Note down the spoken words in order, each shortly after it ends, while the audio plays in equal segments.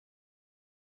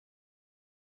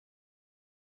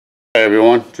Hey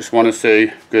everyone, just want to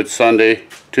say good Sunday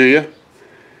to you.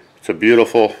 It's a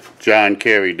beautiful John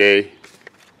Kerry day.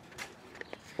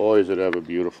 Boy, is it ever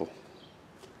beautiful.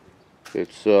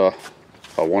 It's about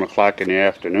 1 o'clock in the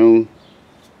afternoon.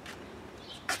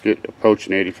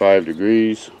 Approaching 85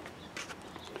 degrees.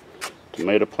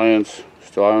 Tomato plants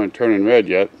still aren't turning red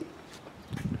yet.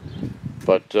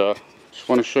 But just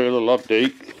want to show you a little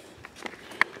update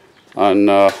on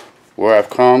where I've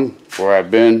come, where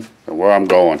I've been, and where I'm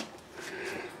going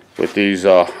with these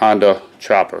Honda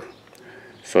Chopper.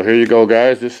 So here you go,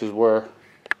 guys. This is where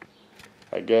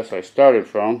I guess I started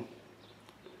from,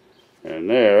 and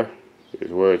there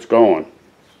is where it's going.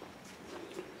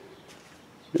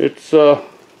 It's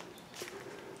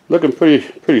looking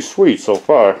pretty sweet so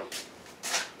far,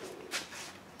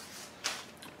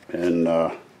 and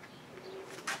I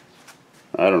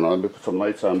don't know, let me put some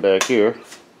lights on back here.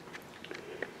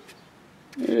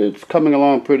 It's coming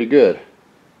along pretty good.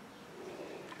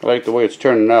 I like the way it's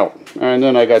turning out. And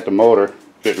then I got the motor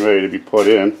getting ready to be put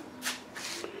in.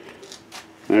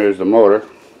 There's the motor.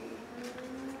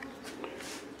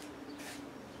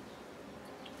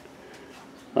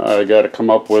 I got to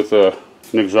come up with an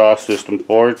exhaust system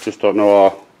for it. Just don't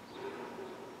know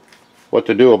what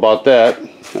to do about that.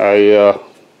 I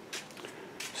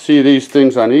see these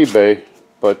things on eBay,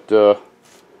 but they're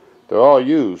all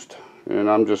used, and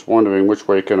I'm just wondering which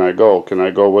way can I go. Can I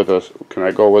go with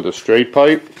a straight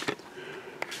pipe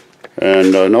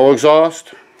and no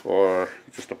exhaust, or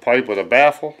just a pipe with a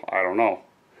baffle? I don't know.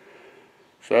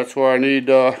 So that's where I need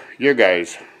your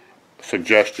guys'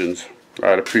 suggestions.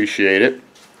 I'd appreciate it.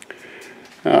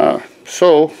 That's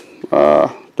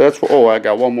what, oh, I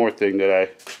got one more thing that I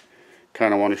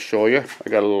kind of want to show you. I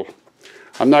got a little,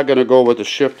 I'm not going to go with the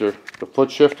shifter, the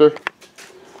foot shifter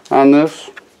on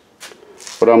this.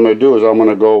 What I'm going to do is I'm going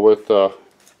to go with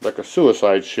like a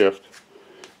suicide shift.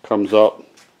 Comes up,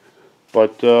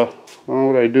 but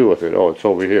what do I do with it? Oh, it's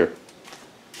over here.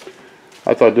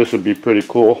 I thought this would be pretty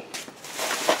cool.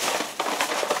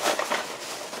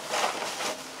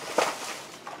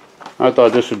 I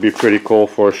thought this would be pretty cool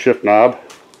for a shift knob.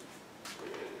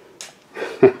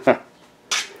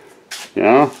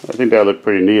 Yeah, I think that looked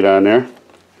pretty neat on there.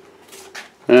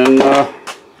 And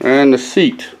the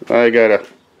seat. I gotta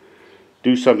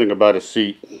do something about a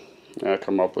seat. I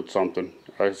come up with something.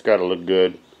 It's gotta look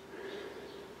good.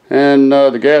 And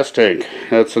the gas tank.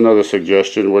 That's another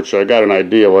suggestion, which I got an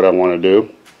idea what I want to do,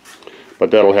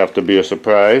 but that'll have to be a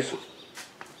surprise.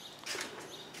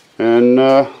 And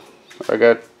I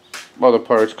got other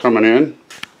parts coming in,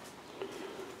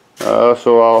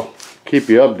 so I'll keep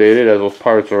you updated as those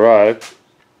parts arrive.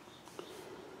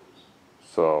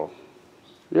 So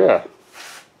yeah,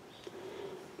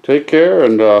 take care,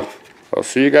 and I'll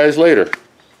see you guys later.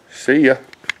 See ya.